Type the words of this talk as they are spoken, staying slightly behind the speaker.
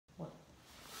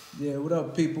Yeah, what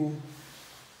up, people?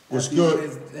 What's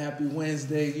good? Happy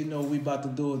Wednesday. You know, we about to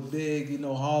do it big. You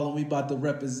know, Harlem, we about to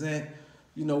represent.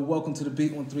 You know, welcome to the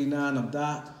Beat 139. I'm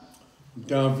Doc.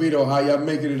 Don Vito, how y'all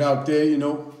making it out there, you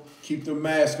know? Keep the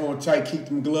mask on tight, keep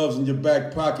them gloves in your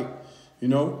back pocket, you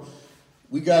know?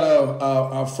 We got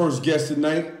our first guest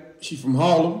tonight. She's from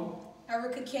Harlem.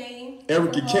 Erica Kane.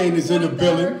 Erica Kane is in the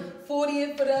building.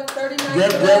 40th for the 39th.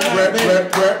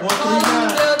 Rep.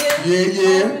 139.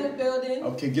 Yeah. In the building.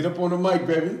 Okay, get up on the mic,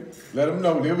 baby. Let them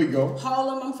know. There we go.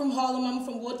 Harlem. I'm from Harlem. I'm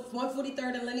from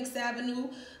 143rd and Lenox Avenue.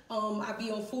 I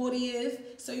be on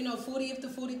 40th. So, you know, 40th to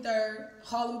 43rd.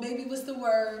 Harlem, baby, what's the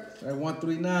word? At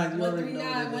 139. You already know.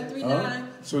 139.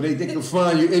 So they can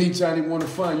find you anytime they want to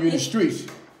find you in the streets.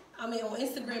 I mean, on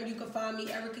Instagram, you can find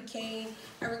me, Erica Kane,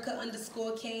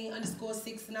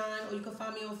 Erica_Kane_69, or you can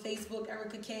find me on Facebook,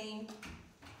 Erica Kane.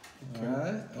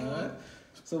 Okay. All right.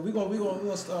 So we're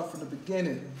gonna start from the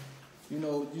beginning. You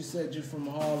know, you said you're from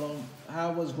Harlem.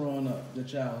 How was growing up, your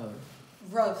childhood?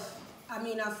 Rough. I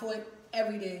mean, I fought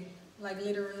every day, like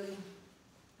literally,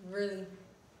 really.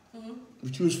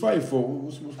 What you was fighting for?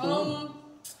 What's going on?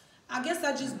 I guess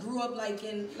I just grew up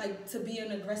to be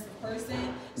an aggressive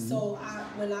person. So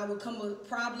when I would come with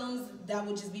problems, that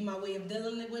would just be my way of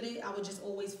dealing with it. I would just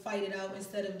always fight it out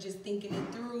instead of just thinking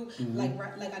it through like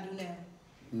I do now.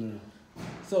 Yeah.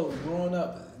 So growing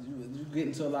up, you get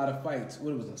into a lot of fights.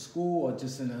 What, it was in school or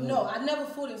just in the hood? No, I never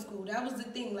fought in school. That was the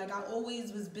thing. Like I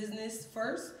always was business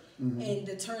first and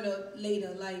the turn up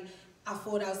later. Like I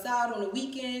fought outside on the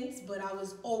weekends, but I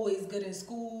was always good in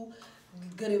school,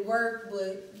 good at work,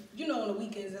 but you know, on the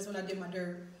weekends, that's when I did my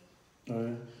dirt. All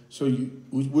right. So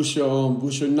what's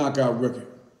your knockout record?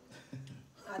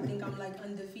 I think I'm like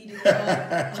undefeated.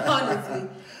 Honestly,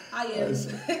 I am.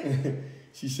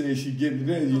 She says she getting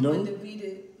it in, you know.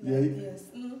 Undefeated. Yeah. Yes.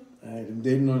 All right.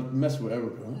 They don't mess with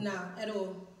Erica, huh? Nah, at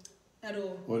all.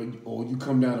 Or you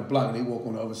come down the block and they walk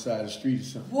on the other side of the street or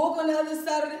something. Walk on the other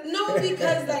side of the... No,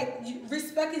 because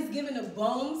respect is given to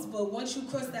bums, but once you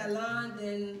cross that line,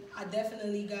 then I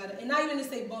definitely got it. And not even to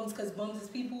say bums, because bums is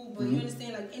people, but you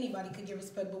understand, like anybody could get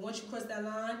respect. But once you cross that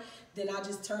line, then I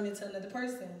just turn into another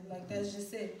person. Like that's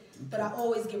just it. But I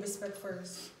always give respect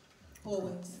first.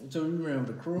 Always. So you ran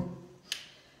with the crew?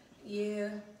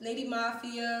 Yeah. Lady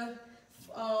Mafia,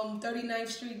 39th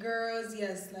Street Girls,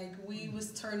 yes, like we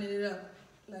was turning it up,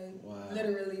 like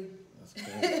literally. That's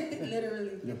crazy.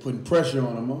 Literally. You're putting pressure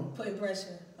on them, huh? Putting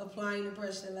pressure, applying the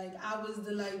pressure. Like I was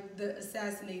the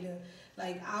assassinator.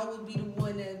 Like I would be the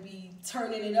one that be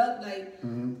turning it up. Like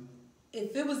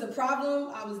if it was a problem,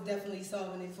 I was definitely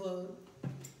solving it for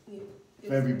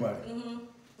everybody.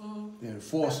 The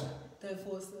enforcer. The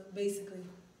enforcer, basically.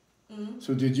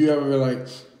 So did you ever like?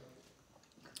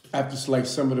 After like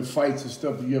some of the fights and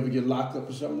stuff, did you ever get locked up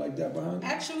or something like that behind you?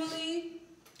 Actually,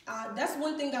 that's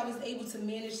one thing I was able to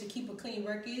manage to keep a clean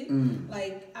record.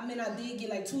 Like, I mean, I did get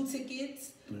like 2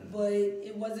 tickets, but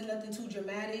it wasn't nothing too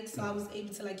dramatic. So I was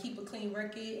able to like keep a clean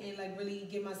record and like really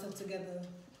get myself together.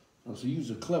 Oh, so you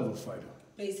was a clever fighter.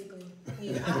 Basically,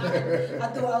 yeah. I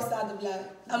threw outside the block,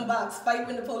 unbox, fight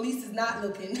when the police is not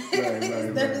looking.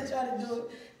 Instead of trying to do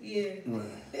it,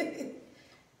 Right.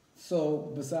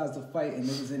 So besides the fighting,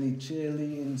 there was any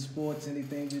cheerleading, sports,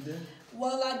 anything you did?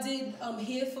 Well, I did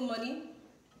hair for money.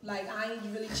 Like I ain't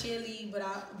really cheerlead, but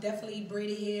I definitely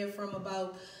braided hair from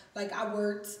about, like I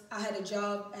had a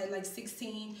job at like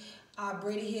 16. I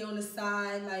braided hair on the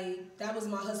side, like that was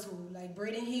my hustle, like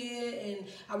braiding hair, and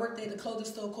I worked at a clothing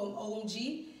store called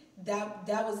OMG. That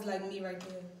was like me right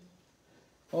there.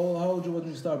 Oh, how old you when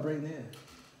you start braiding hair?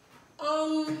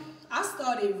 I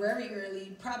started very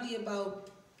early, probably about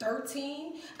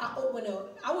 13. I want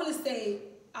to say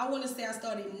I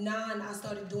started 9. I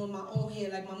started doing my own hair.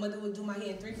 Like my mother would do my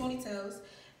hair in 3 ponytails,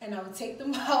 and I would take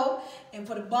them out and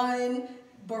put a bun,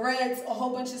 barrettes, a whole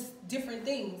bunch of different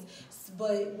things.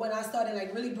 But when I started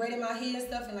like really braiding my hair and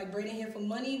stuff and like braiding hair for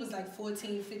money, it was like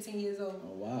 14, 15 years old.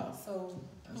 Oh wow. So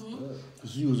that's good.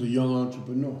 Because you was a young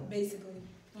entrepreneur. Basically.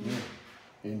 Yeah.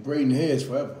 And braiding hair is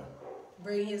forever.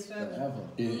 Braiding hair is forever.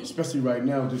 Yeah, especially right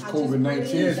now with this COVID-19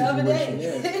 situation.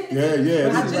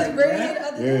 Yeah. I just braided hair the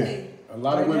other day. A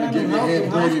lot of women getting their hair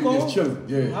braided and just chilling.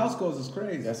 Yeah. House calls is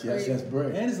crazy. That's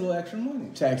bread. And it's a little extra money.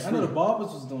 Tax free. I know the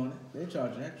barbers was doing it. They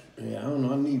charge extra. Yeah, I don't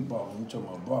know. I need barbers. I'm talking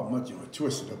about barber. Much of a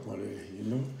twisted up on there, you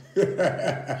know?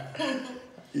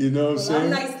 You know what I'm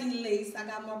saying? I'm nicely laced. I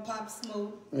got my Pop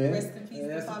Smoke. Yeah. Rest in peace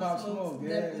that's to Pop Smoke.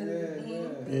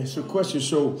 Yeah. So question,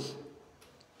 so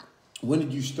when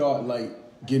did you start like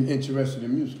getting interested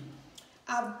in music?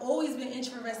 I've always been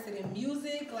interested in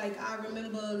music. Like I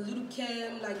remember Little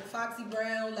Kim, like Foxy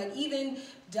Brown, like even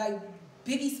like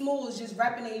Biggie Small was just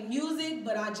rapping their music,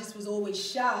 but I just was always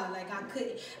shy. Like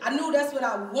I knew that's what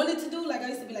I wanted to do. Like I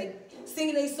used to be like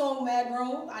singing a song mad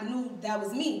wrong. I knew that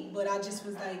was me, but I just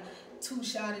was like too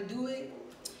shy to do it.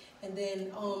 And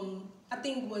then I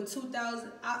think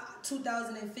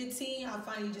 2015, I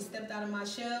finally just stepped out of my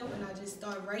shell and I just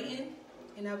started writing.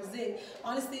 And that was it.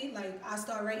 Honestly, like, I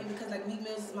started writing because, like, Meek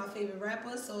Mills is my favorite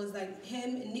rapper. So it's, like,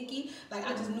 him and Nicki. Like,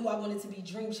 I just knew I wanted to be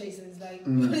dream chasers. Like,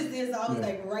 so I was,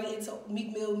 like, writing to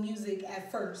Meek Mill music at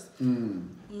first.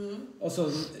 Oh, so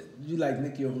you like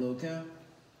Nicki over Lil' Kim?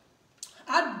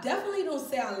 I definitely don't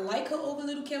say I like her over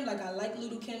Lil' Kim. Like, I like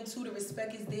Lil' Kim, too. The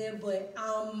respect is there. But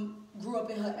grew up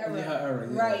in her era. In her era,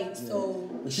 yeah. Right. Yeah. So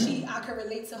I could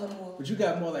relate to her more. But you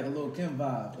got more like a Lil' Kim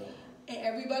vibe, though. And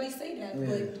everybody say that,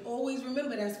 but always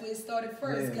remember that's where it started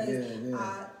first. Because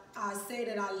I say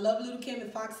that I love Lil' Kim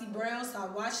and Foxy Brown, so I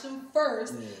watched them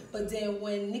first. Yeah. But then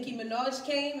when Nicki Minaj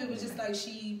came, it was just like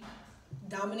she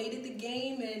dominated the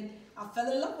game, and I fell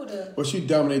in love with her. Well, she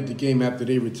dominated the game after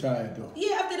they retired, though.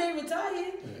 Yeah, after they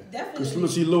retired, definitely.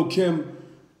 Because see, Lil' Kim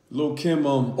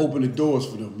opened the doors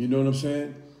for them. You know what I'm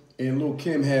saying? And Lil'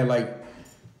 Kim had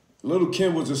Lil'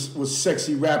 Kim was a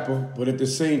sexy rapper, but at the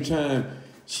same time,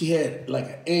 she had like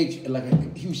an edge,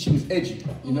 she was edgy.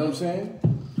 You know what I'm saying?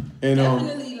 And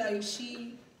definitely, like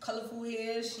she colorful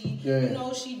hair. She, you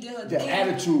know, she did her thing.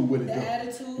 Attitude with it. The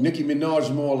attitude. Nicki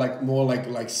Minaj more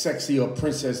like sexy or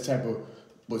princess type of,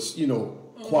 but you know,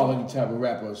 quality type of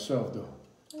rapper herself though.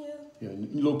 Yeah.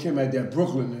 Lil' Kim had that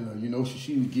Brooklyn in her. You know,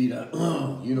 she would get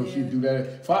you know, she'd do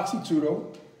that. Foxy too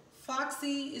though.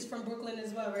 Foxy is from Brooklyn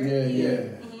as well, right?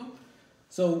 Yeah.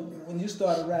 So when you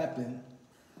started rapping,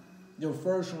 your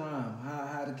first rhyme,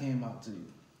 how it came out to you?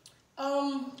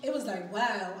 It was like,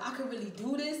 wow, I could really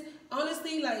do this.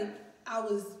 Honestly, like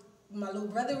my little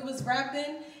brother was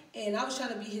rapping and I was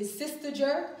trying to be his sister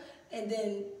jerk, and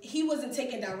then he wasn't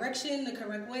taking direction the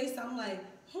correct way. So I'm like,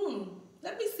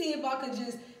 let me see if I could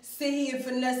just sit here and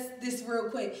finesse this real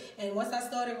quick. And once I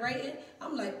started writing,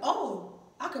 I'm like, oh,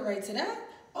 I could write to that.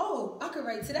 Oh, I could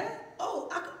write to that. Oh,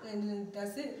 and then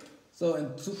that's it. So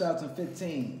in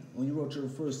 2015, when you wrote your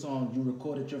first song, you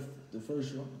recorded the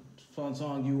first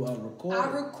song you recorded? I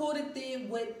recorded it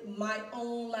with my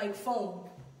own phone.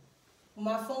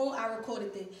 My phone, I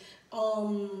recorded it.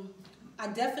 I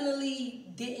definitely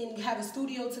didn't have a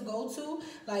studio to go to.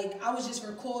 Like I was just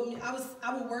recording. I was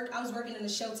working in a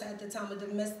shelter at the time,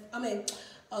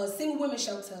 a single women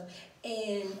shelter.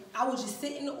 And I would just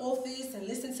sit in the office and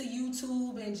listen to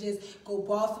YouTube and just go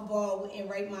bar for bar and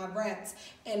write my raps.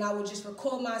 And I would just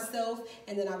record myself,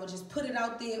 and then I would just put it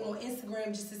out there on Instagram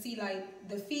just to see like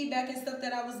the feedback and stuff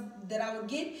that I would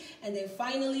get. And then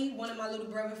finally, one of my little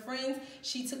brother friends,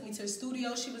 she took me to the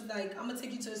studio. She was like, "I'm gonna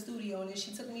take you to the studio," and then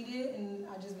she took me there, and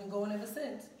I just been going ever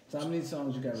since. So how many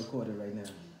songs you got recorded right now?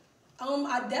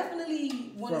 I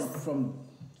definitely want to from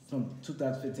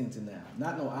 2015 to now.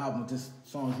 Not no album, just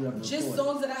songs you have recorded. Just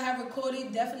songs that I have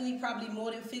recorded, definitely probably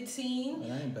more than 15. Well,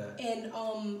 that ain't bad. And,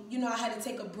 you know, I had to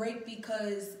take a break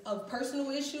because of personal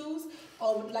issues.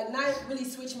 Or, like, not really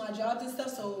switch my jobs and stuff.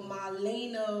 So my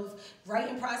lane of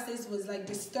writing process was, like,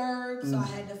 disturbed. So I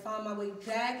had to find my way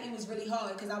back. It was really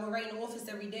hard because I would write in the office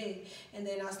every day. And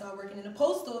then I started working in the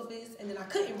post office. And then I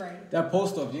couldn't write. That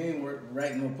post office, you ain't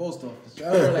writing no post office.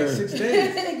 I worked like 6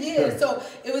 days. Yeah, so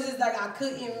it was just like I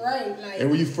couldn't write. Like,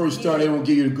 and when you first started, they don't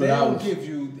give you the good hours. They don't give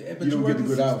you, but you don't get the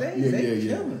good hours.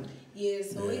 Yeah,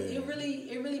 so it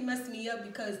really messed me up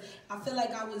because I feel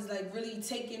like I was like really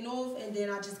taking off, and then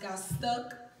I just got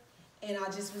stuck, and I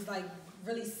just was like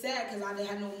really sad because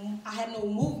I had no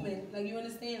movement, like, you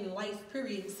understand, life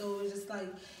period. So it was just like,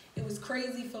 it was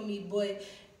crazy for me, but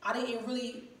I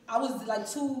was like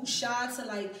too shy to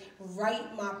like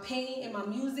write my pain in my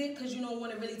music because you don't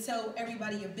want to really tell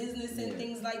everybody your business and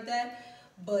things like that.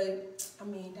 But, I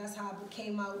mean, that's how I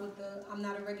came out with I'm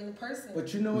not a regular person.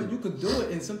 But you know what? You could do it,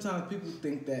 and sometimes people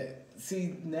think that,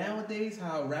 see, nowadays,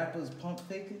 how rappers pump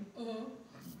faking,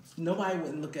 nobody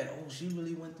wouldn't look at, oh, she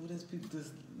really went through this. People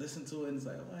just listen to it and it's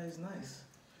like, oh, it's nice.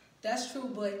 That's true,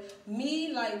 but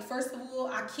me, like, first of all,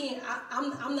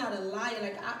 I'm not a liar.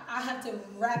 Like, I have to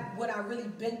rap what I really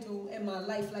been through in my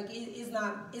life. Like, it's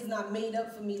not made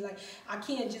up for me. Like, I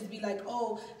can't just be like,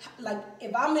 oh, like,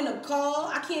 if I'm in a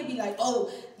car, I can't be like, oh,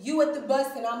 you at the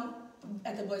bus and I'm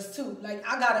at the bus too. Like,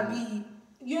 I gotta be,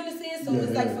 you understand? So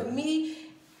it's like, for me,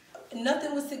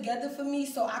 nothing was together for me,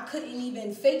 so I couldn't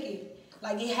even fake it.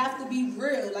 Like, it have to be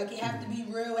real. Like, it have to be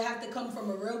real. It have to come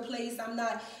from a real place. I'm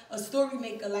not a story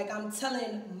maker. Like, I'm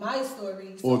telling my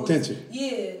story. So authentic.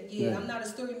 Yeah. I'm not a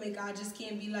story maker. I just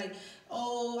can't be like,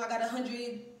 oh, I got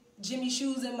 100 Jimmy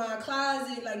shoes in my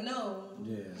closet. Like, no.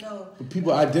 No. But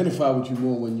people identify with you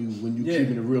more when you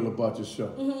keeping it real about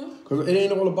yourself. Because it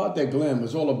ain't all about that glam.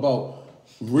 It's all about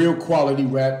real quality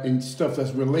rap and stuff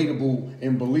that's relatable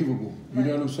and believable. You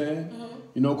know what I'm saying?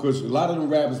 You know, because a lot of them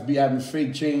rappers be having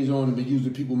fake chains on and be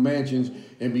using people's mansions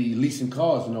and be leasing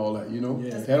cars and all that, you know?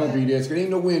 That don't be there. Because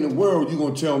ain't nowhere in the world you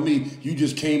going to tell me you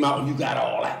just came out and you got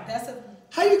all that.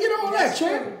 How you get all that,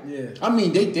 champ? Yeah. I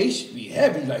mean, they should be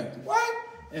heavy. Like, what?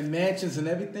 And mansions and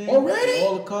everything. Already?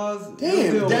 All the cars.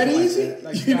 Damn, that easy?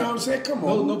 Like, you know what I'm saying? Come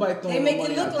on. Nobody they make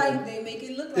it look like.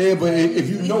 Yeah, but if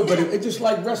you know, but it's just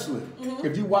like wrestling.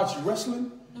 If you watch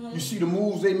wrestling, you see the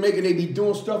moves they make and they be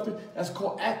doing stuff. That's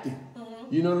called acting.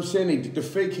 You know what I'm saying? The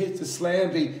fake hits, the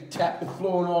slams, they tap the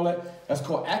floor and all that. That's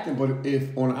called acting. But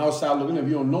if on the outside looking, if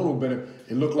you don't know no better,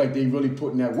 it look like they really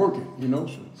putting that work in. You know.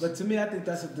 But to me, I think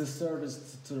that's a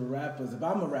disservice to the rappers. If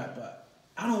I'm a rapper,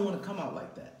 I don't want to come out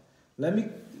like that.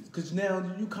 Because now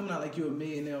you coming out like you're a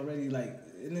millionaire already. Like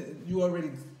you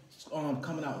already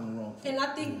coming out in the wrong. And I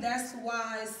think that's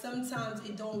why sometimes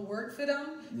it don't work for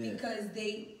them because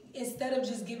they instead of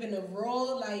just giving a raw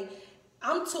like.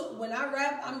 When I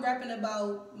rap, I'm rapping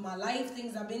about my life,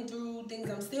 things I've been through, things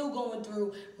I'm still going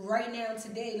through right now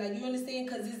today. Like, you understand?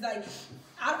 Because it's like,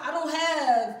 I don't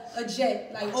have a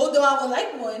jet. Like, although I would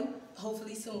like one,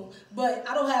 hopefully soon. But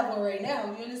I don't have one right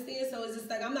now. You understand? So it's just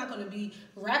like, I'm not going to be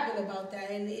rapping about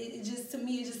that. And it just, to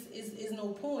me, it just is no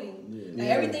point. Like,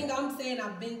 everything I'm saying,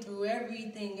 I've been through.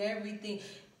 Everything.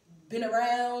 Been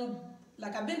around.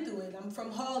 Like, I've been through it. I'm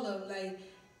from Harlem. Like,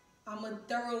 I'm a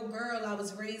thorough girl. I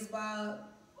was raised by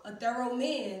a thorough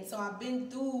man. So I've been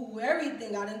through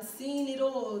everything. I done seen it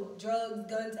all. Drugs,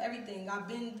 guns, everything. I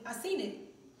seen it.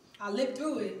 I lived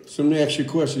through it. So let me ask you a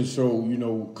question. So, you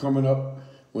know, coming up,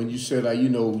 when you said, you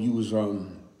know, you was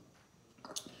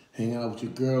hanging out with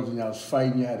your girls and y'all was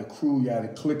fighting, you had a crew, you had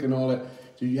a clique and all that.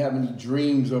 Do you have any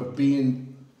dreams of being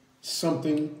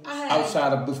something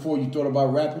outside of before you thought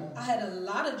about rapping? I had a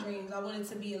lot of dreams. I wanted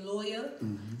to be a lawyer.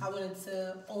 I wanted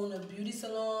to own a beauty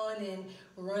salon and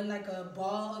run like a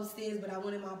bar upstairs, but I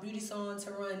wanted my beauty salon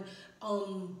to run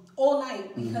all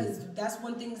night because that's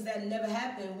one thing that never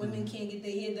happened. Women can't get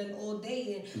their hair done all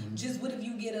day, and just what if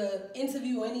you get an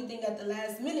interview or anything at the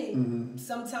last minute?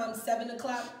 Sometimes 7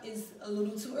 o'clock is a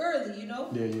little too early, you know?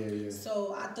 Yeah.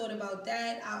 So I thought about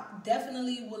that. I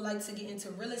definitely would like to get into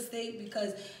real estate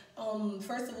because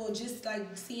first of all, just like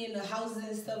seeing the houses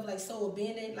and stuff like so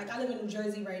abandoned. Like I live in New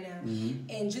Jersey right now,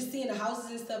 and just seeing the houses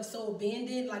and stuff so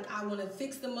abandoned. Like I want to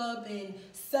fix them up and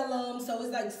sell them. So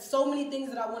it's like so many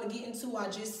things that I want to get into. I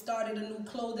just started a new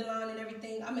clothing line and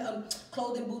everything. I mean,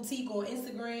 clothing boutique on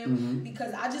Instagram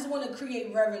because I just want to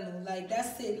create revenue. Like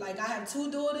that's it. Like I have 2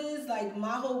 daughters. Like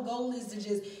my whole goal is to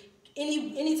just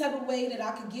any type of way that I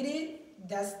could get it.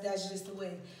 That's just the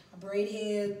way. I braid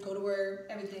hair, go to work,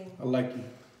 everything. I like you.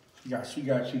 She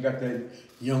got that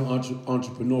young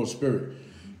entrepreneur spirit.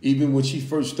 Even when she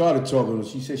first started talking,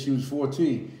 she said she was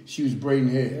 14. She was braiding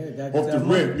hair off the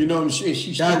rip, you know what I'm saying?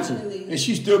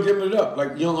 She's still giving it up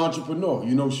like young entrepreneur.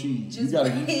 You know, you got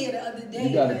a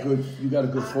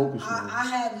good focus.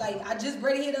 I just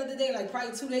braided hair the other day, like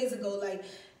probably 2 days ago. Like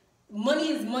money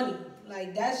is money.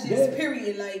 Like that's just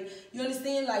period. Like you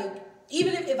understand? Like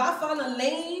even if I found a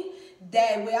lane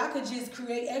where I could just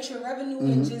create extra revenue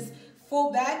and just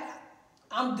fall back,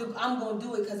 I'm gonna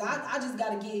do it because I just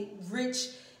gotta get rich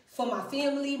for my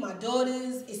family, my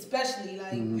daughters, especially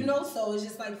like you know. So it's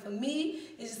just like for me,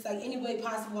 it's just like any way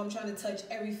possible. I'm trying to touch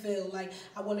every field. Like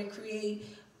I want to create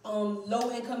low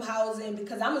income housing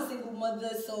because I'm a single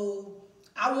mother. So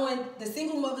I want the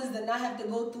single mothers to not have to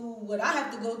go through what I have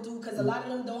to go through because a lot of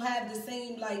them don't have the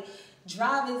same like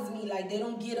drive as me. Like they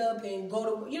don't get up and go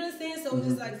to, you know what I'm saying? So it's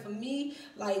just like for me,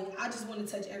 like I just want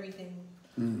to touch everything.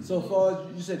 So far,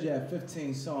 you said you have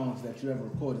 15 songs that you ever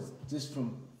recorded just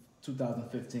from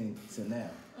 2015 to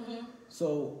now.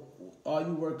 So are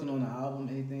you working on an album,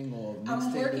 anything, or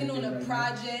I'm working on a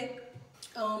project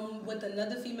with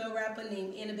another female rapper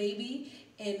named Anna Baby,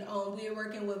 and we're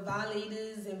working with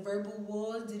Violators and Verbal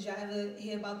Wars. Did y'all ever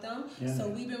hear about them? Yeah. So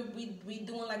we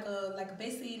doing like a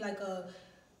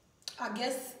I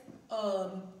guess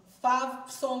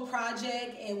 5-song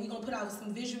project, and we're gonna put out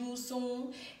some visuals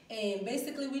soon. And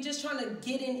basically, we just trying to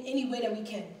get in any way that we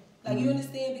can. Like you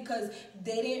understand, because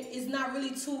it's not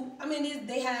really too. I mean,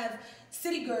 they have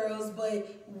city girls, but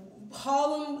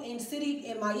Harlem and city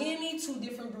and Miami, 2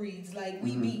 different breeds. Like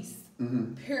we beasts.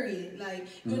 Period. Like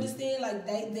you understand, like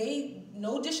they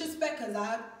no disrespect, cause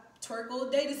I twerk all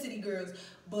day to city girls,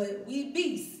 but we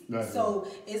beasts. Right. So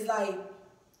it's like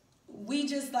we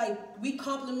just like we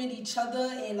complement each other,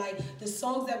 and like the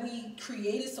songs that we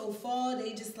created so far,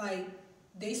 they just like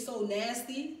they so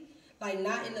nasty, like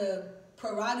not in a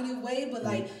prerogative way, but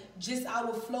like just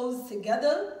our flows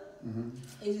together.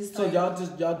 It's just so like,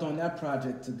 y'all doing that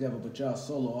project together, but y'all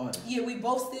solo artists. Yeah, we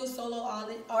both still solo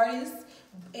artists,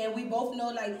 and we both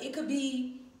know like it could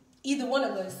be either one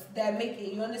of us that make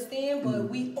it. You understand?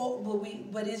 But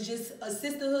but it's just a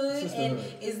sisterhood, and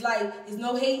it's like it's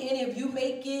no hate in it. If you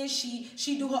make it,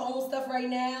 she do her own stuff right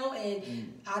now, and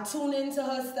I tune into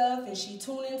her stuff, and she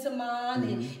tune into mine.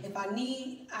 And if I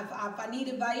need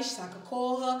advice, I could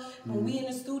call her. When we in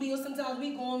the studio, sometimes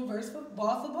we going verse for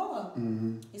bar.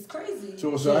 It's crazy.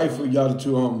 So it's alright for y'all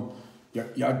to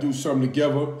y'all do something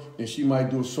together, and she might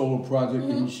do a solo project,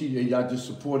 and y'all just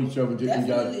support each other, and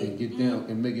get down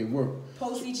and make it work.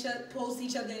 Post each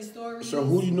other in stories. So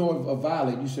who you know of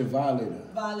Violate? You said Violator.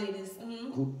 Violators.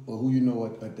 Who you know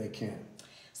at that camp?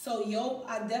 So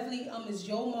I definitely is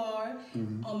Yomar.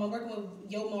 I'm working with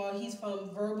Yomar. He's from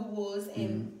Verbal Wars,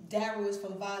 and Daryl is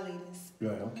from Violators.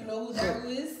 Yeah, okay. You know who Daryl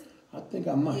is? I think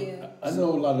I might. Yeah. I know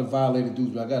a lot of Violator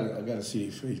dudes, but I gotta see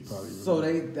their face probably. So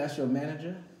that's your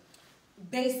manager?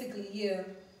 Basically, yeah.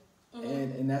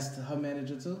 And that's her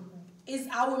manager too? It's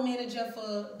our manager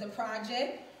for the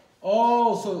project.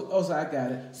 So I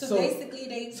got it. So basically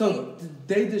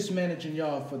they just managing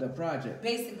y'all for the project.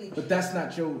 Basically. But that's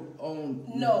not your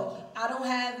own. No, I don't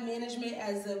have management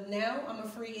as of now. I'm a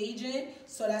free agent,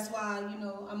 so that's why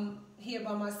I'm here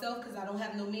by myself because I don't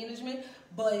have no management.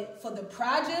 But for the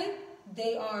project,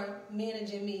 they are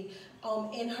managing me,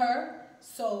 and her.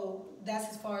 So that's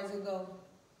as far as it goes.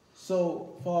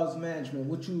 So, far as management,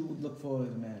 what you would look for as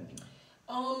a manager?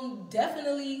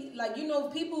 Definitely, like,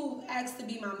 people ask to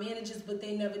be my managers, but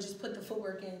they never just put the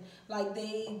footwork in. Like,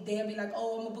 they'll be like,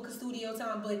 oh, I'm gonna book a studio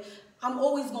time, but I'm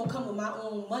always gonna come with my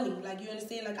own money. Like, you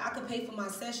understand? Like, I could pay for my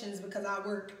sessions because I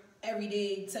work every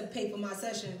day to pay for my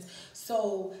sessions.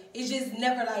 So, it's just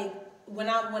never like, when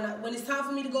it's time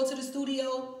for me to go to the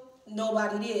studio,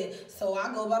 nobody did. So,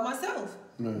 I go by myself.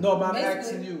 No, but I'm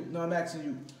asking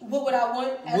you. What would I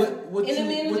want in a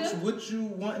manager? What you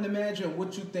want in a manager, and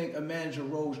what you think a manager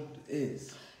role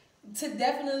is? To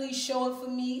definitely show up for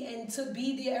me and to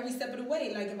be there every step of the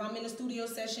way. Like if I'm in a studio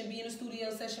session, be in a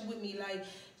studio session with me. Like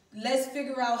let's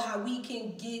figure out how we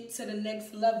can get to the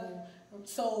next level.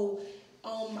 So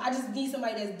I just need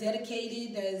somebody that's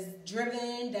dedicated, that's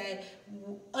driven, that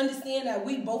understand that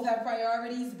we both have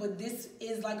priorities, but this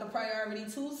is like a priority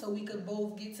too, so we could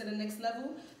both get to the next level,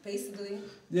 basically.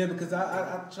 Yeah, because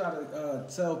I try to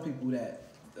tell people that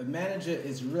a manager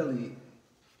is really,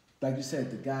 like you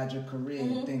said, to guide your career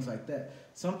and things like that.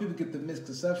 Some people get the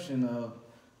misconception of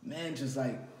managers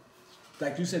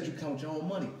like you said, you count your own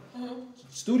money.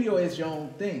 Studio is your own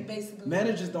thing. Basically.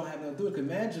 Managers don't have nothing to do with it because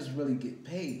managers really get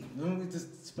paid. Remember we just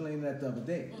explained that the other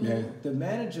day. Yeah. The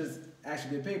managers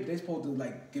actually get paid, but they're supposed to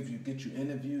get you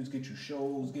interviews, get you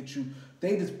shows,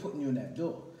 they just putting you in that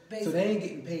door. Basically. So they ain't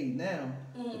getting paid now,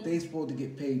 but they supposed to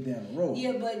get paid down the road.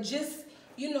 Yeah, but just,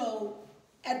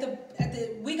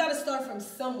 we got to start from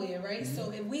somewhere, right? So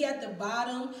if we at the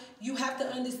bottom, you have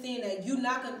to understand that you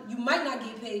might not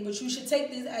get paid, but you should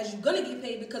take this as you're gonna get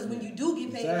paid because when you do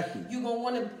get paid, you're gonna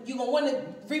want to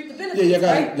reap the benefits.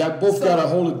 Yeah, y'all both gotta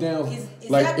hold it down.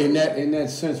 Like exactly. in that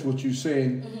sense, what you're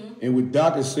saying and what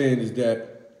Doc is saying is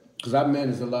that because I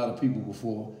managed a lot of people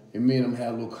before, and me and them had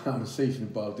a little conversation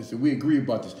about this, and we agree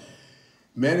about this.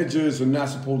 Managers are not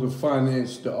supposed to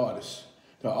finance the artists.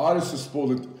 The artists are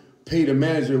supposed to pay the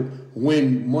manager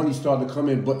when money started to come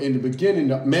in. But in the beginning,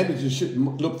 the manager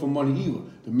shouldn't look for money either.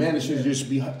 The manager should just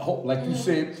be, like you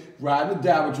said, riding the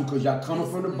die with you because y'all coming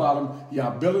from the bottom,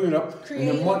 y'all building it up. And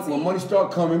then when money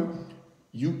start coming,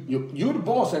 you're the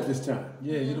boss at this time.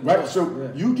 Yeah, you're the boss. Right,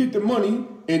 so you get the money,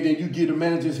 and then you give the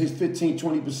managers his 15,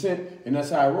 20%, and that's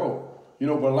how I roll. But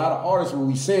a lot of artists, what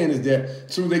we saying is that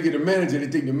as soon as they get a manager, they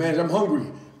think the manager, I'm hungry,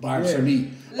 buy him some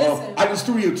meat. I need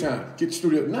studio time. Get the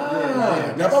studio. Now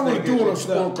if I want to do it, because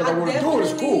I want to do it,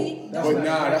 it's cool. But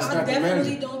that's not the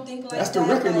manager. Don't think like that's the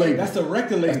record label. That's the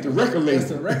record label. That's the record label. That's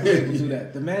the record label do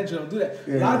that. The manager don't do that.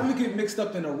 Yeah. A lot of people get mixed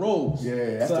up in the roles.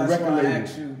 Yeah, that's the record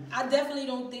label. I definitely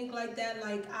don't think like that.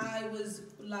 Like I was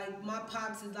like my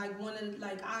pops is like one of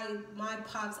my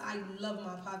pops. I love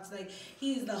my pops. Like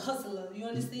he's the hustler. You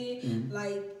understand?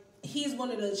 Like he's one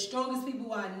of the strongest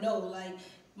people I know. Like.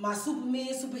 My Superman,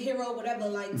 superhero, whatever,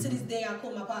 like, to this day, I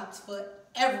call my pops for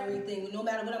everything. No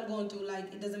matter what I'm going through, like,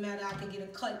 it doesn't matter, I can get a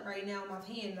cut right now in my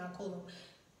hand, and I call him.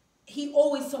 He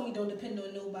always told me don't depend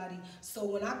on nobody. So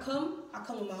when I come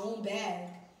with my own bag.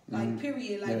 Like,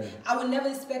 period. Like, I would never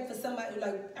expect for somebody,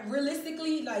 like,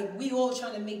 realistically, like, we all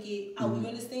trying to make it out, you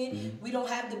understand? We don't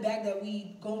have the bag that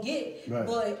we gonna get. Right.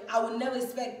 But I would never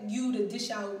expect you to dish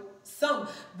out some.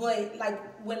 But, like,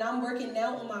 when I'm working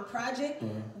now on my project,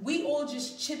 we all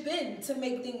just chip in to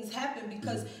make things happen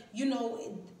because, you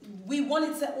know, we want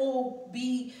it to all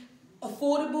be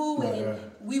affordable and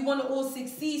we want to all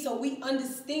succeed, so we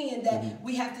understand that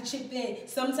we have to chip in.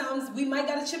 Sometimes we might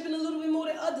got to chip in a little bit more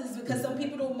than others because some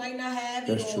people might not have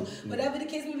it or whatever the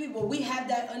case may be, but we have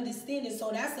that understanding.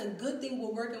 So that's a good thing. We're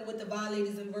working with the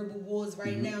Violators and Verbal Wars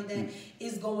right now that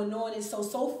is going on. And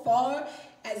so far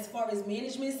as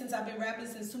management, since I've been rapping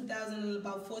since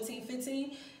 2014,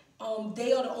 15,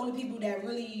 they are the only people that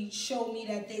really showed me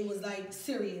that they was like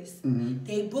serious.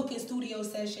 They booking studio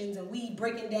sessions and we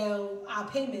breaking down our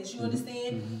payments, you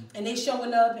understand? And they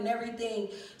showing up and everything.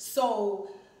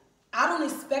 So I don't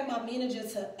expect my manager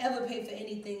to ever pay for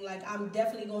anything. Like, I'm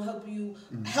definitely gonna help you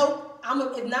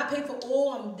if not pay for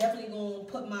all, I'm definitely gonna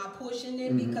put my portion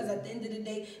in because at the end of the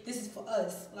day, this is for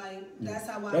us. Like, that's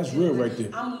how I That's feel. real Like, right there.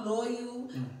 I'm loyal.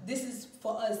 This is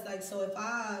for us. Like, so if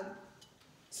I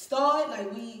start,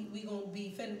 like, we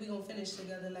gonna finish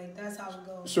together. Like, that's how it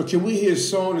goes. So can we hear a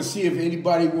song and see if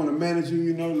anybody want to manage you?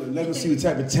 You know, let us see what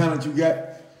type of talent you got.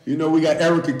 You know, we got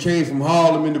Erica Kane from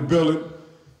Harlem in the building.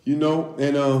 You know,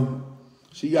 and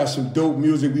she got some dope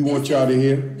music we want y'all to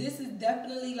hear. This is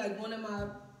definitely like one of my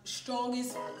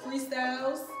strongest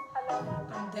freestyles.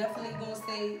 I'm definitely gonna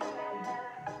say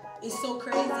it's so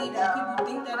crazy that people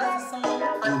think that it's a song,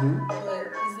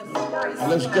 but it's a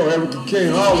Let's go, Erica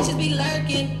Kane, Harlem. Bitches be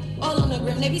lurking, all on the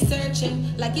grim, they be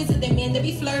searching. Like, is it their man, they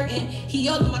be flirting. He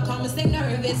all in my comments, they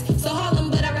nervous. So Harlem,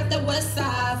 but I rep the west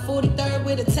side. 43rd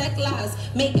with the tech lies.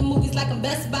 Making movies like I'm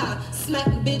Best Buy. Smack a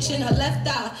bitch in her left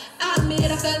eye. I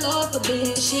admit I fell off a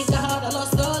bit. Shit got hard, I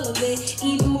lost all of it.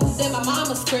 Even moved in my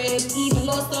mama's crib. Even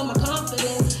lost all my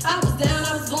confidence. I was down,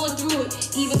 I was going through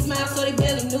it. Even smiled so they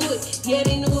barely knew it. Yeah,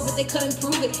 they knew it, but they couldn't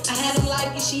prove it. I had them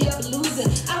like, is she ever losing?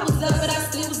 I was up, but I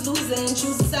still was losing.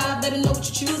 Choose a side, better know what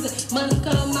you're choosing. Money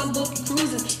come, I'm booking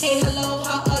cruising. Hey, hello,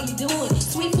 how are you doing?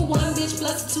 Sweet for one bitch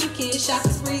plus 2 kids.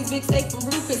 Shopping sprees, big steak from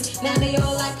Rufus. Now they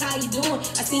all like, how you doing?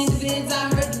 I seen the vids, I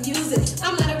heard the music.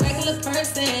 I'm not a regular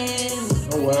person.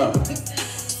 Oh, wow.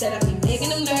 Said I be making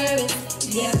them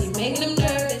nervous. Yeah, I be making them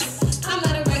nervous. I'm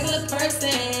not a regular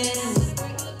person.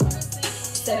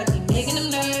 Said I be making them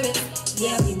nervous.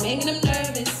 Yeah, I be making them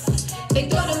nervous. They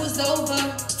thought it was over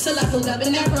till I pulled up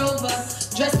in that Rover,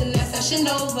 dressed in that Fashion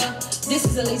Nova. This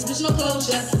is a lace, bitch, no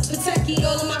closure. Protect key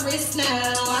all on my wrist now.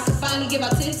 I can finally give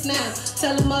out tips now.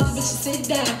 Tell them other bitches sit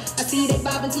down. I see they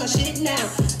bobbing to my shit now.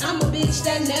 I'm a bitch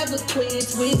that never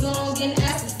quits. Wigs long and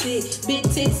asses thick. Big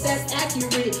tits, that's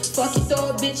accurate. Fuck you,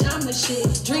 throw it, bitch, I'm the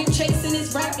shit. Dream chasing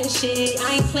is rapping shit.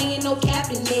 I ain't playing no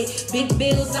cap in it. Big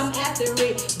bills, I'm after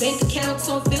it. Bank accounts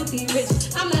on filthy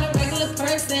rich. I'm not a regular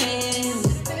person.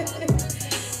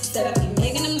 Said I be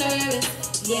making them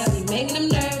nervous. Yeah, I be making them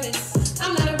nervous.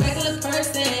 I'm not a regular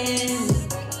person.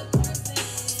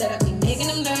 Said I be making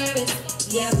them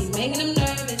nervous. Yeah, I be making them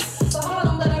nervous. So hold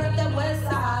on, but I rip that west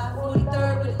side.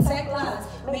 43rd with the tech lines.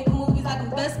 Making movies like I'm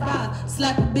Best Buy.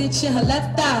 Slap a bitch in her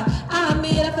left eye. I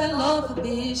admit I fell off a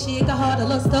bitch. Shit got hard, I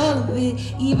lost all of it.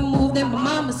 Even moved in my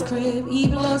mama's crib.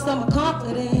 Even lost all my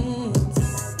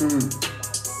confidence.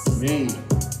 Me.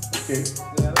 Okay.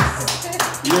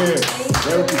 Yeah,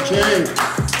 Erica Kane.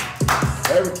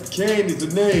 Erica Kane is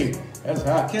the name. That's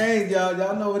hot. Kane,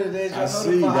 y'all know what it is.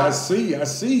 Y'all I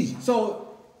see. So,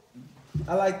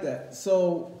 I like that.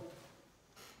 So,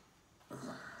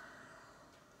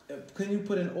 can you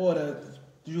put in order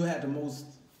you had the most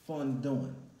fun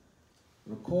doing?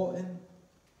 Recording,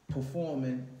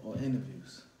 performing, or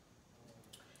interviews?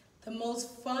 The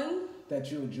most fun?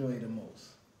 That you enjoy the most?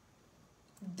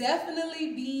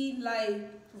 Definitely be like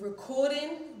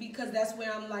recording, because that's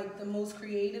where I'm like the most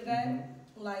creative at.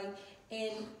 Like,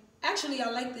 and actually I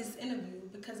like this interview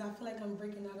because I feel like I'm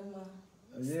breaking out of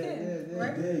my skin.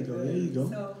 Right? There you go.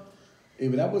 So, hey,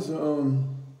 but that was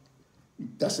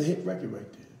that's a hit record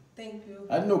right there. Thank you.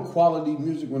 I know quality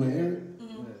music when I hear it.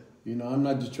 You know, I'm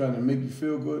not just trying to make you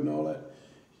feel good and all that.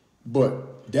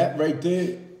 But that right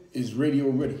there is radio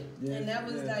ready. Yeah. And that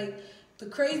was like the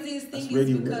craziest thing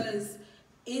is because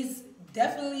it's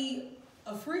definitely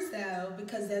a freestyle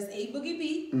because that's a boogie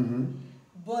beat.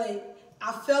 But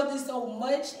I felt it so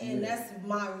much, and that's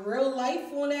my real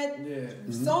life on that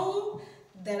song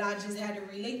that I just had to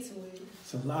relate to it.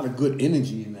 It's a lot of good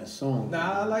energy in that song.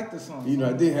 Nah, I like the song. You know,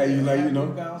 I did have you like, you know,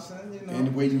 bouncing, you know, and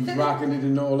the way you was rocking it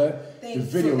and all that. The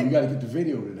video, you got to get the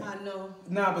video to that. I know.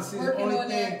 Nah, but see, the only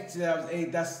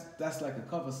thing that's like a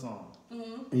cover song.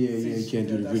 Yeah, you can't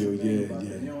do the video.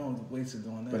 Yeah. You don't waste it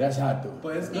doing that. But that's hot though.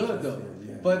 But it's good though.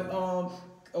 Yeah. But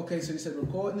okay, so you said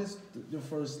recording is your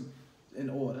first in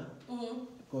order.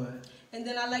 Go ahead. And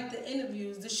then I like the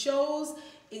interviews. The shows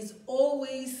is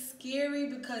always scary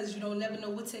because you don't never know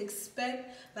what to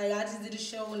expect. Like I just did a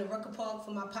show in the Rucker Park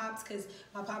for my pops because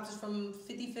my pops is from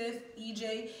 55th,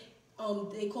 EJ.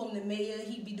 They call him the mayor.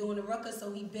 He'd be doing the Rucker,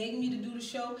 so he begged me to do the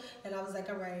show. And I was like,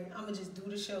 all right, I'm going to just do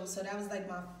the show. So that was like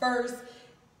my first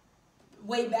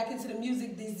way back into the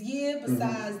music this year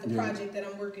besides the project that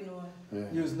I'm working on. Yeah.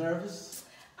 You was nervous?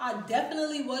 I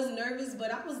definitely was nervous,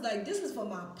 but I was like, this is for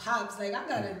my pops. Like, I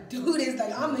got to do this.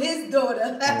 Like, I'm his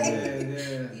daughter. Like,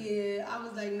 yeah, I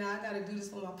was like, nah, I got to do this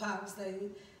for my pops. Like,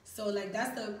 so, like,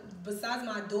 besides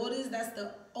my daughters, that's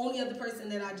the only other person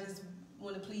that I just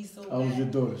want to please so bad. How was your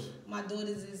daughters? My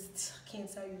daughters I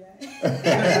can't tell you that.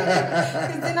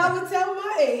 Because then I would tell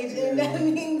my age, and that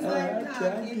means, like, nah, I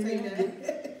can't tell you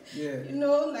that. Yeah. You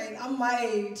know, like, I'm my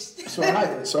age. So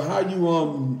how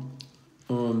you,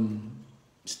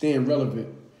 staying relevant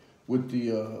with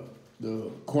the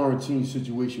quarantine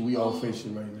situation we all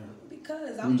facing right now?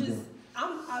 Because I'm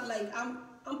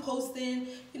posting,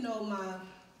 you know, my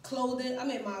clothing. I'm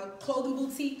in my clothing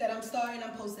boutique that I'm starting.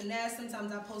 I'm posting that.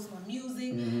 Sometimes I post my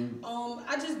music.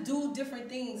 I just do different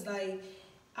things. Like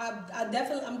I'm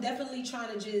definitely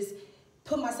trying to just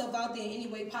put myself out there in any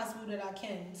way possible that I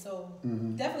can. So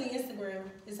definitely Instagram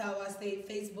is how I stay.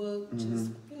 Facebook,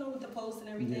 just you know, with the posts and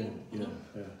everything. Yeah.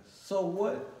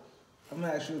 So I'm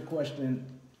gonna ask you a question.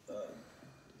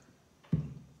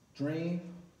 Dream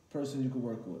person you could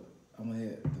work with. I'm gonna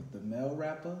hit the male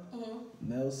rapper,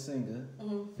 male singer,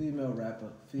 female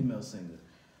rapper, female singer.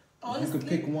 Honestly, you could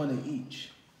pick one of each.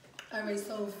 All right,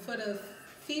 so for the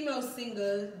female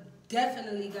singer,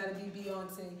 definitely gotta be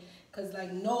Beyonce, cause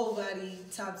like nobody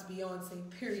tops Beyonce.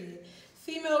 Period.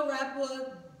 Female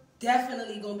rapper,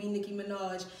 definitely gonna be Nicki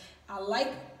Minaj. I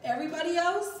like everybody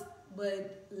else,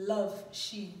 but love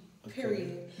she.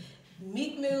 Period. Okay.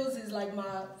 Meek Mills is like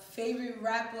my favorite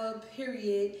rapper.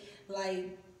 Period.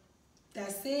 Like.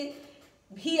 That's it.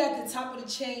 He at the top of the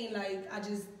chain, like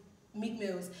Meek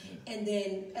Mills. And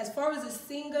then as far as a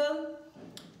singer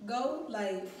go,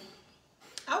 like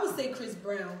I would say Chris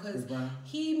Brown because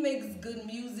he makes good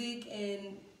music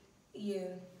and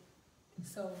yeah.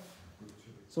 So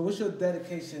what's your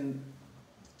dedication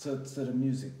to the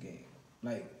music game?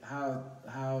 Like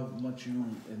how much you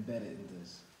embedded in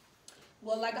this?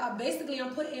 Well, like I'm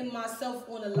putting myself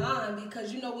on the line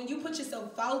because you know when you put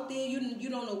yourself out there, you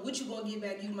don't know what you're gonna get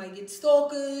back. You might get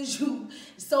stalkers,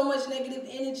 so much negative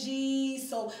energy.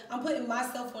 So I'm putting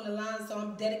myself on the line. So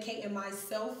I'm dedicating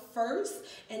myself first,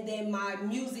 and then my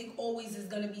music always is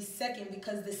gonna be second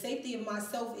because the safety of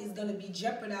myself is gonna be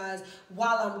jeopardized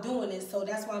while I'm doing it. So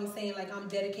that's why I'm saying like I'm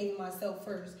dedicating myself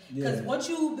first because once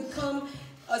you become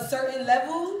a certain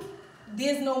level,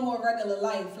 there's no more regular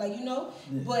life, like, you know.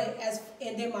 But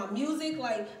and then my music,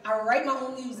 like I write my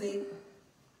own music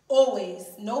always.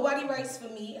 Nobody writes for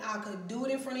me. I could do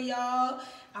it in front of y'all.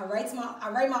 I write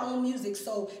my own music,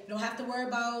 so you don't have to worry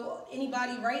about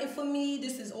anybody writing for me.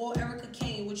 This is all Erica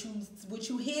Kane. What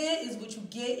you hear is what you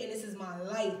get, and this is my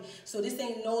life. So this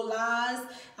ain't no lies.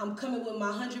 I'm coming with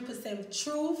my 100%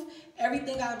 truth.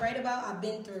 Everything I write about, I've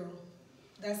been through.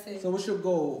 That's it. So what's your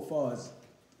goal as far as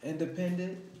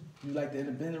independent? You like the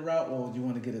independent route, or do you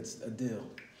want to get a deal?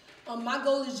 My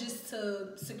goal is just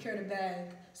to secure the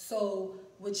bag. So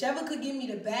whichever could give me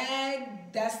the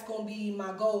bag, that's gonna be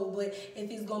my goal. But if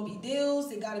it's gonna be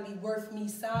deals, it gotta be worth me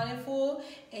signing for.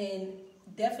 And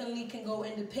definitely can go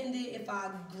independent if I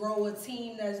grow a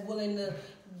team that's willing to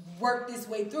work this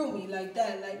way through me like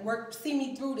that. Like see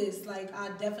me through this. Like I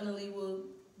definitely will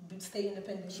stay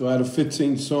independent. So out of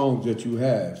 15 songs that you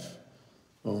have,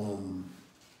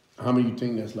 how many you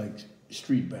think that's like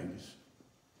street bangers?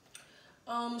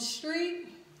 Street.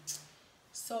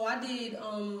 So I did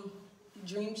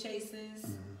Dream Chasers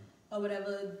or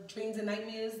whatever, Dreams and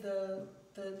Nightmares.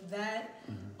 That.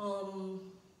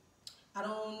 I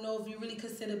don't know if you really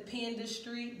consider Panda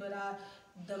Street, but I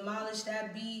demolished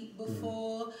that beat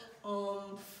before.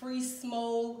 Free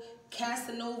Smoke,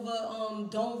 Casanova,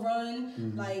 Don't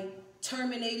Run, like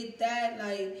terminated that,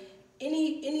 like.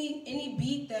 Any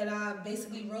beat that I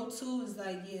basically wrote to is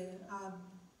like, yeah, I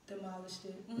demolished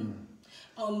it.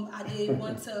 I did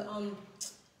one to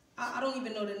I don't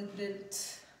even know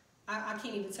I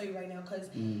can't even tell you right now because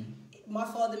my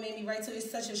father made me write to it.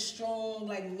 It's such a strong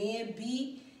like man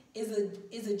beat. Is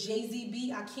a Jay-Z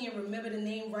beat. I can't remember the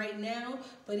name right now,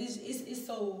 but it's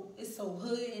so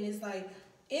hood and it's like,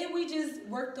 and we just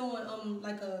worked on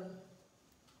like a.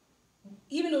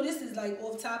 Even though this is like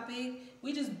off topic,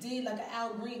 we just did like an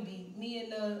Al Green beat. Me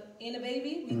and the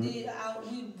baby, we did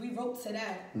we wrote to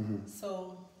that.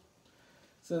 So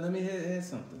let me hear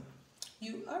something.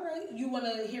 You all right? You want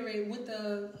to hear it with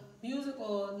the music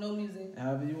or no music?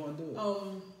 However you want to do it.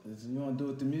 If you want to do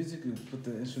it with the music, you put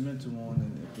the instrumental on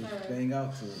and just bang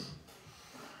out to it.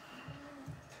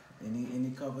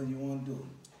 Any cover you want to do.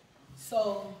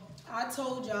 So I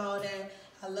told y'all that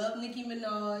I love Nicki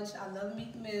Minaj, I love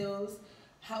Meek Mills.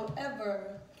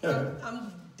 However,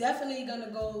 I'm definitely gonna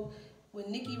go with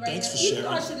Nicki right Thanks now. for Even though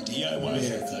I sharing. should have DIY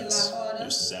did haircuts. a lot harder.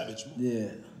 You're savage.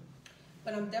 Yeah.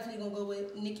 But I'm definitely gonna go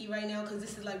with Nicki right now because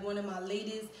this is like one of my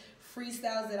latest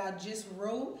freestyles that I just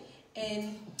wrote,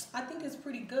 and I think it's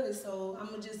pretty good. So I'm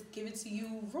gonna just give it to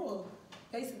you raw,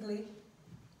 basically.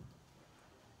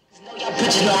 Y'all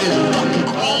bitches know I'm the fucking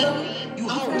queen. You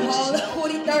I'm from Harlem,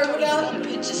 43rd, what up?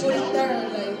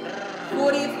 43rd, like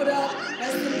 40th, what up?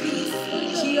 Rest in peace.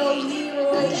 G.O.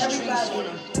 Leroy, everybody.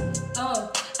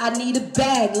 I need a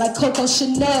bag like Coco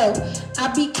Chanel. I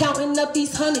be counting up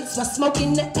these hundreds while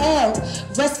smoking the L.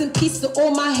 Rest in peace to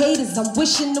all my haters, I'm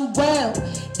wishing them well.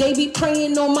 They be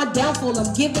praying on my downfall,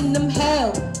 I'm giving them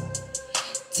hell.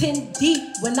 10 deep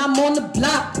when I'm on the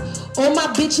block. All my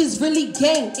bitches really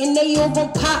gang and they all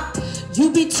gon' pop. You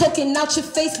be talking out your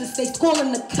face, mistakes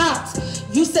calling the cops.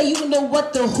 You say you know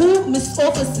what the who, Miss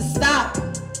Officer, stop.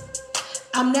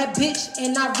 I'm that bitch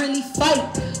and I really fight.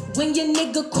 When your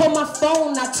nigga call my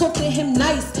phone, I talk to him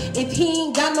nice. If he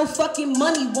ain't got no fucking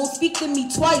money, won't speak to me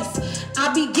twice.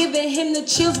 I be giving him the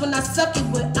chills when I suck it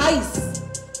with ice.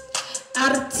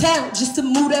 Out of town just to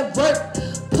move that work.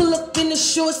 Pull up in a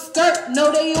short skirt, know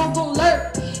they all gon'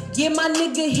 lurk. Yeah, my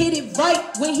nigga hit it right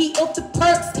when he off the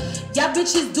perks. Y'all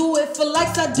bitches do it for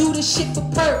likes, I do this shit for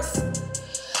perks.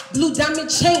 Blue diamond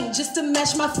chain just to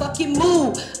match my fucking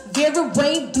mood. Vera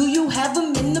Wayne, do you have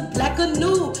them in the black or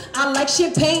nude? I like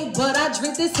champagne, but I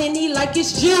drink this Henny like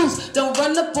it's juice. Don't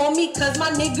run up on me, cause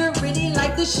my nigga really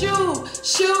like the shoe.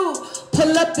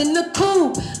 Pull up in the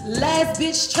coupe. Last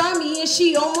bitch try me and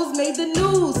she almost made the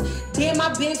news. Damn,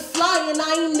 I been flying,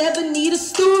 I ain't never need a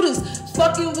stewardess.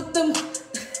 Fucking with them.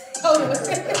 Yo.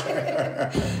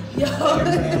 Yeah.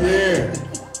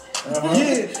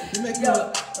 Yeah. You make me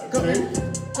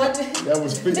Okay. That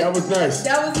was nice.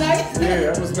 That was nice? Yeah,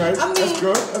 that was nice. I mean, that's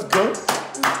good. That's good.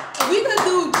 We could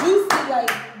do juicy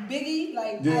like Biggie,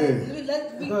 like yeah. Go ahead, do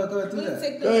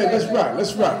that. Go ahead,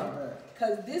 let's rock.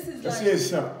 Cause this is let's like. hear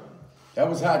something. That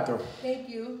was hot though. Thank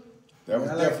you. That was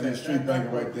definitely a street banger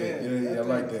banger right there. Yeah, I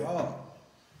like that.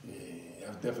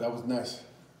 Yeah, that was nice.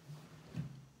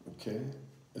 Okay,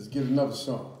 let's get another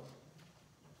song.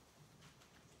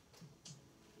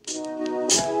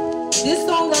 This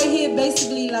song right here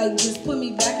basically like just put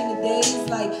me back in the days,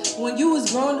 like when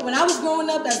I was growing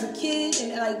up as a kid,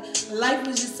 and like life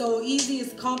was just so easy,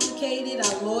 it's complicated. I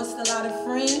lost a lot of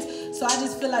friends, so I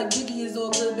just feel like Biggie is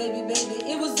all good, baby.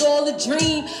 It was all a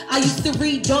dream. I used to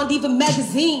read Dawn Diva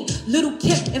magazine, Little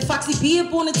Kim and Foxy be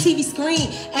up on the TV screen.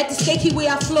 At the skate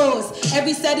where I floors,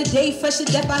 every Saturday, fresh to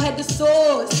death, I had the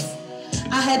sauce.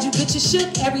 I had you bitches shook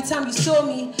every time you saw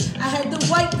me. I had the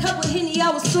white cup with Henny, I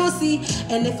was saucy.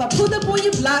 And if I pulled up on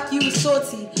your block, you was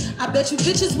salty. I bet you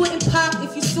bitches wouldn't pop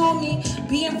if you saw me.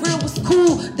 Being real was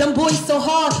cool, them boys so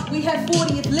hard. We had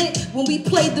 40th lit when we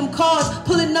played them cards.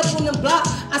 Pulling up on the block,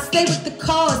 I stay with the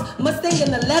cars. Mustang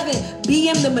an 11,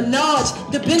 BM the Minaj.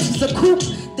 The Benz was a coupe,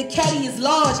 the caddy is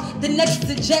large. The next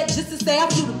is a jet, just to say I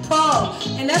flew to Prague.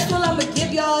 And that's all I'ma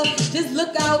give y'all. Just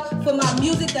look out for my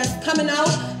music that's coming out.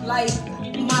 Like,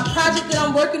 my project that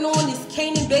I'm working on is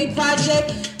Kane and Bay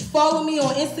Project. Follow me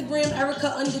on Instagram,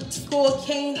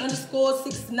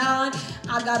 Erica_Kane_69.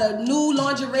 I got a new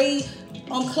lingerie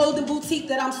clothing boutique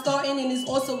that I'm starting, and it's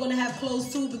also gonna have clothes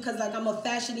too because like I'm a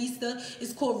fashionista.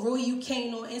 It's called Roy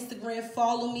Kane on Instagram.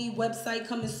 Follow me. Website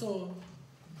coming soon.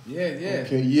 Yeah.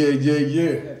 Okay,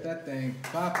 yeah. Got that thing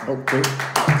popping. Okay.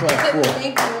 Clap for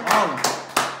Thank you.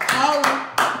 All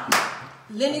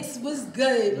Lennox was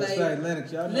good. That's like right,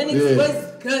 Lennox. Y'all know Lennox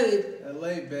was good.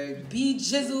 LA, baby. B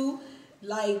Jizzle,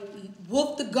 like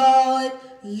Wolf the God,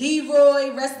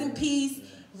 Leroy, rest in peace.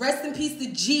 Rest in peace to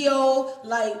Geo,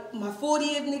 like my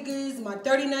 40th niggas, my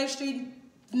 39th Street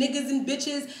niggas and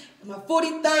bitches, my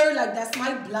 43rd, like that's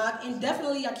my block. And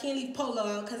definitely I can't leave Polo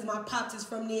out because my pops is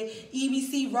from there.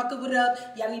 EBC, Rucker, what up?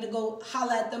 Y'all need to go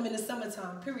holla at them in the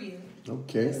summertime, period.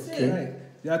 Okay. Right.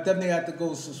 Y'all definitely have to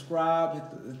go subscribe,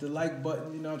 hit the like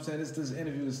button, you know what I'm saying? This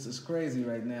interview is crazy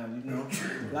right now, you know?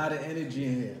 A lot of energy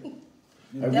in here.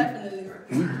 You know? Definitely.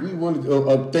 We wanted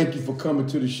to thank you for coming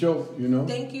to the show, you know?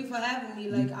 Thank you for having me.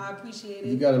 Like, I appreciate it.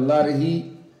 You got a lot of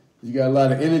heat. You got a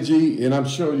lot of energy, and I'm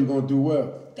sure you're gonna do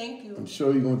well. Thank you. I'm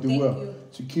sure you're gonna do well. You.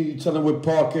 So can you tell them what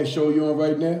podcast show you're on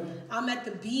right now? I'm at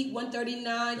The Beat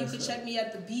 139. You can check me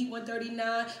at The Beat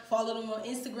 139. Follow them on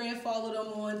Instagram. Follow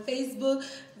them on Facebook.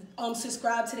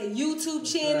 Subscribe to their YouTube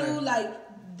channel. Right. Like,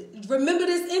 remember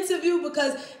this interview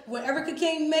because when Erica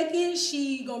Kane make it,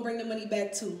 she gonna bring the money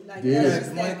back too. Like, Yeah. that's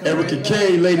just that. Erica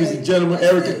Kane, ladies and gentlemen.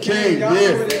 Erica Kane.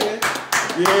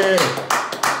 Yeah.